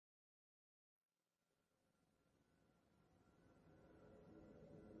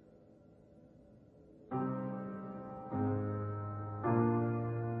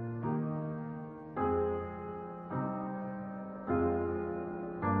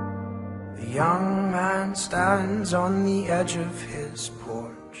young man stands on the edge of his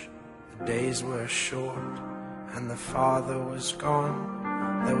porch. The days were short and the father was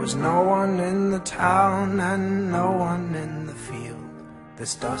gone. There was no one in the town and no one in the field.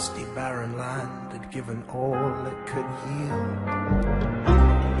 This dusty barren land had given all it could yield.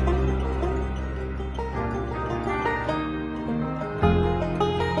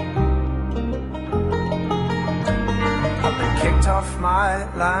 Kicked off my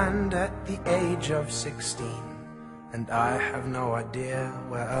land at the age of 16, and I have no idea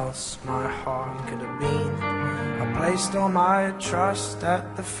where else my heart could have been. I placed all my trust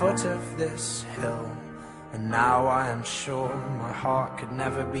at the foot of this hill, and now I am sure my heart could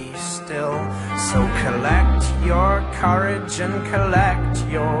never be still. So collect your courage and collect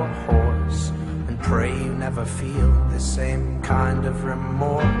your horse, and pray you never feel the same kind of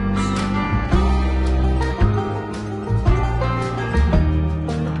remorse.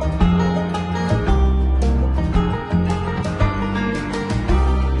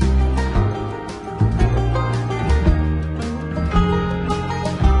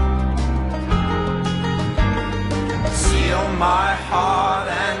 My heart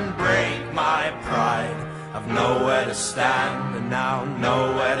and break my pride. I've nowhere to stand and now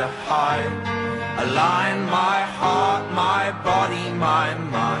nowhere to hide. Align my heart, my body, my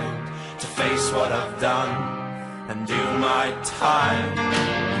mind to face what I've done and do my time.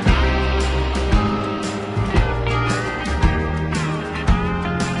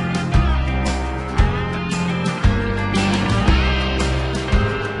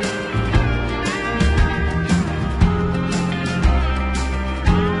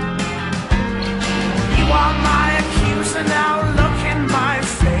 Now look in my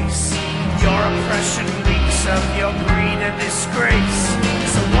face. Your oppression reeks of your greed and disgrace.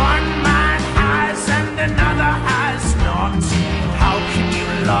 So one man has and another has not. How can you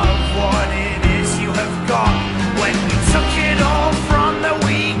love what it is you have got when you took it all from the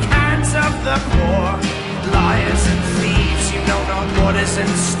weak hands of the poor? Liars and thieves, you know not what is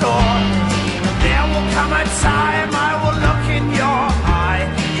in store. There will come a time I will look in your eye.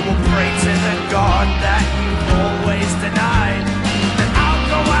 You will pray to the God that you've always denied. Then I'll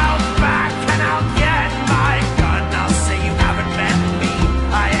go out back and I'll get my gun. I'll say you haven't met me,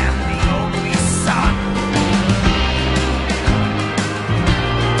 I am the only son.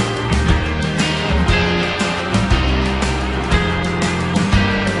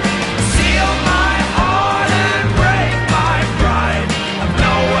 Steal my heart and break my pride. I've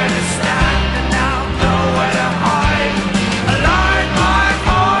nowhere to stand and now nowhere to hide. Align my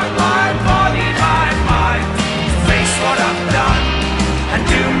heart, my body, my mind to face what I've done and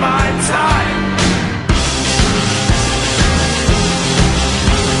do my time.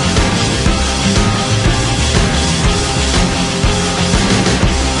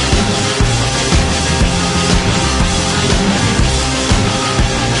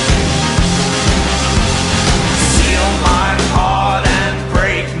 Steal my heart and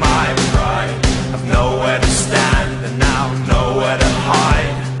break my pride. I've nowhere to stand and now nowhere to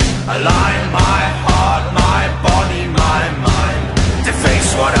hide. Align my heart, my body, my mind to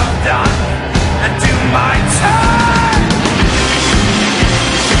face what I've done and do my time.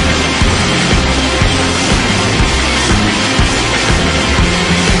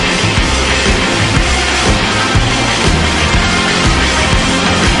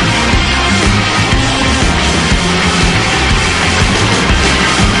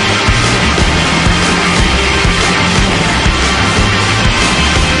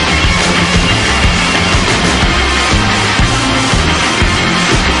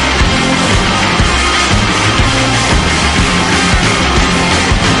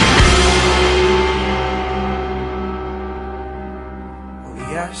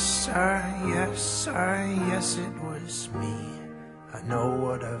 Yes it was me. I know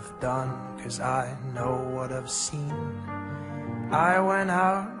what I've done, 'cause I know what I've seen. I went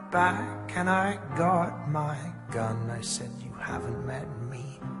out back and I got my gun. I said you haven't met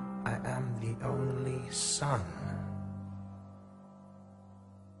me, I am the only son.